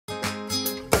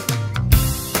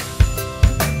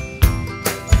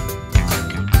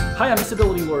Hi, I'm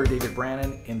disability lawyer David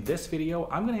Brannon. In this video,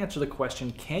 I'm going to answer the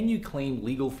question, can you claim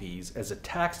legal fees as a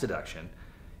tax deduction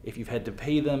if you've had to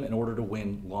pay them in order to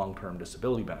win long-term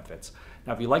disability benefits?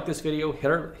 Now, if you like this video,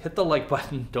 hit the like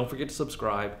button. Don't forget to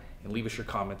subscribe and leave us your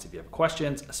comments if you have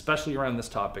questions, especially around this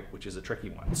topic, which is a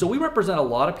tricky one. So we represent a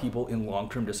lot of people in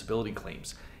long-term disability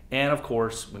claims. And of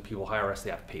course, when people hire us, they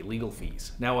have to pay legal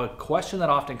fees. Now, a question that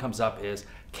often comes up is,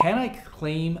 can I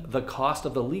claim the cost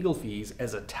of the legal fees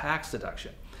as a tax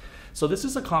deduction? So this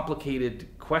is a complicated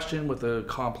question with a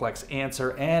complex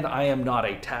answer, and I am not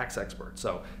a tax expert.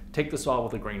 So take this all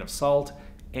with a grain of salt,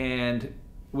 and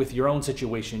with your own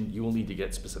situation, you will need to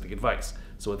get specific advice.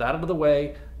 So with that out of the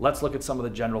way, let's look at some of the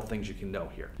general things you can know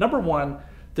here. Number one,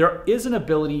 there is an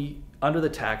ability under the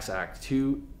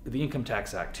the Income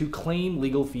Tax Act to claim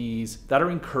legal fees that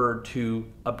are incurred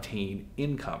to obtain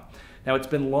income. Now, it's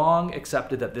been long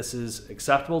accepted that this is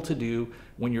acceptable to do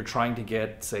when you're trying to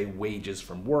get, say, wages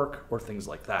from work or things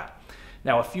like that.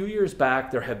 Now, a few years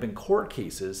back, there have been court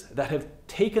cases that have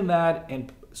taken that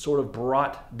and sort of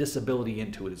brought disability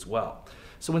into it as well.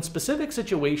 So in specific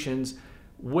situations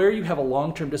where you have a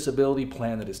long-term disability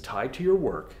plan that is tied to your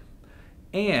work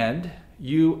and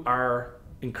you are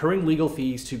incurring legal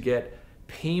fees to get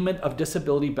payment of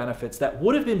disability benefits that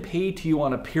would have been paid to you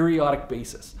on a periodic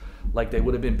basis, like they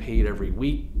would have been paid every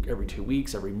week, every 2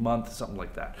 weeks, every month, something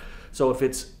like that. So if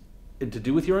it's to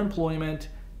do with your employment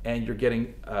and you're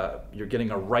getting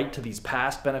a right to these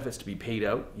past benefits to be paid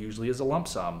out, usually as a lump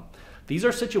sum, these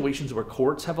are situations where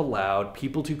courts have allowed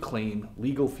people to claim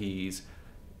legal fees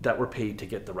that were paid to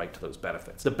get the right to those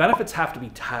benefits. The benefits have to be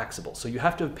taxable, so you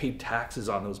have to have paid taxes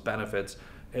on those benefits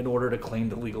in order to claim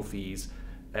the legal fees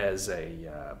as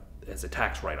a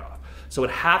tax write-off. So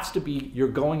it has to be, you're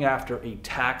going after a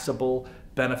taxable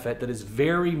benefit that is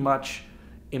very much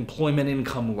employment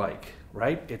income-like,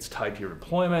 right? It's tied to your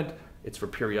employment, it's for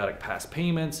periodic past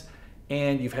payments,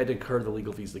 and you've had to incur the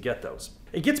legal fees to get those.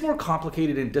 It gets more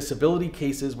complicated in disability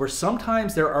cases where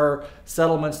sometimes there are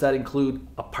settlements that include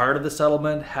a part of the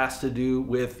settlement has to do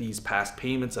with these past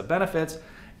payments of benefits,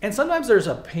 and sometimes there's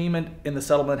a payment in the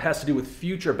settlement that has to do with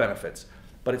future benefits,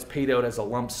 but it's paid out as a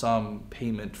lump sum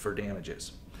payment for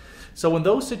damages. So in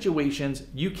those situations,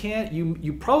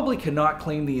 you probably cannot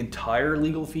claim the entire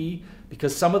legal fee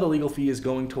because some of the legal fee is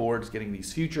going towards getting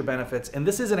these future benefits, and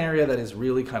this is an area that is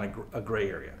really kind of a gray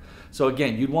area. So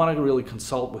again, you'd want to really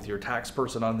consult with your tax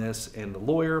person on this and the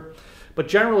lawyer. But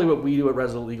generally what we do at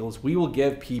Resolute Legal is we will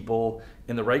give people,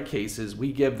 in the right cases,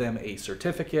 we give them a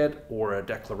certificate or a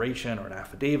declaration or an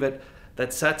affidavit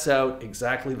that sets out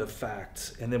exactly the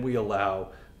facts, and then we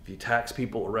allow the tax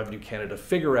people or Revenue Canada to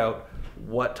figure out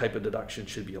what type of deduction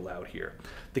should be allowed here.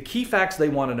 The key facts they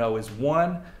want to know is,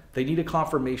 one, they need a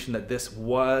confirmation that this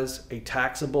was a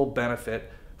taxable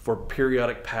benefit for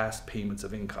periodic past payments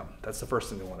of income. That's the first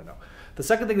thing they want to know. The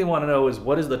second thing they want to know is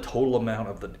what is the total amount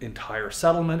of the entire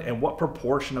settlement and what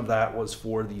proportion of that was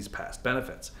for these past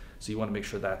benefits. So you want to make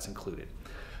sure that's included.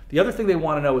 The other thing they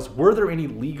want to know is, were there any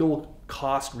legal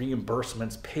cost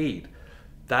reimbursements paid?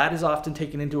 That is often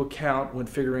taken into account when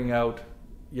figuring out,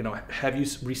 have you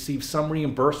received some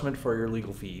reimbursement for your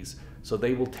legal fees? So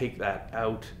they will take that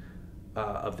out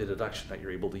of the deduction that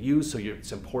you're able to use, so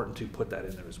it's important to put that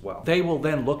in there as well. They will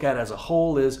then look at as a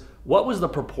whole is, what was the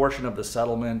proportion of the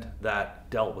settlement that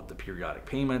dealt with the periodic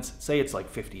payments? Say it's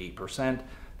like 58%,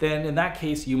 then in that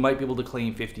case, you might be able to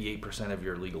claim 58% of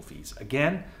your legal fees.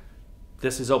 Again,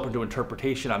 this is open to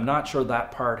interpretation. I'm not sure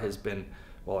that part has been,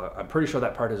 well, I'm pretty sure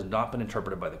that part has not been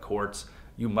interpreted by the courts.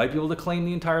 You might be able to claim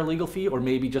the entire legal fee or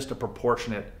maybe just a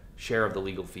proportionate share of the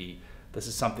legal fee. This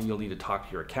is something you'll need to talk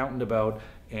to your accountant about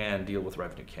and deal with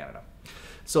Revenue Canada.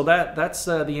 So that's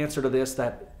the answer to this,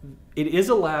 that it is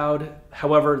allowed.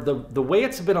 However, the way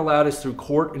it's been allowed is through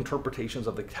court interpretations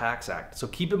of the Tax Act. So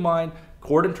keep in mind,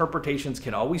 court interpretations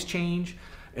can always change.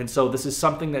 And so this is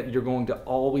something that you're going to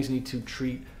always need to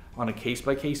treat on a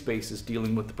case-by-case basis,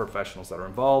 dealing with the professionals that are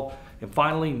involved. And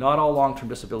finally, not all long-term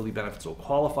disability benefits will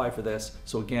qualify for this.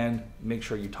 So again, make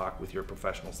sure you talk with your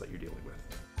professionals that you're dealing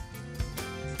with.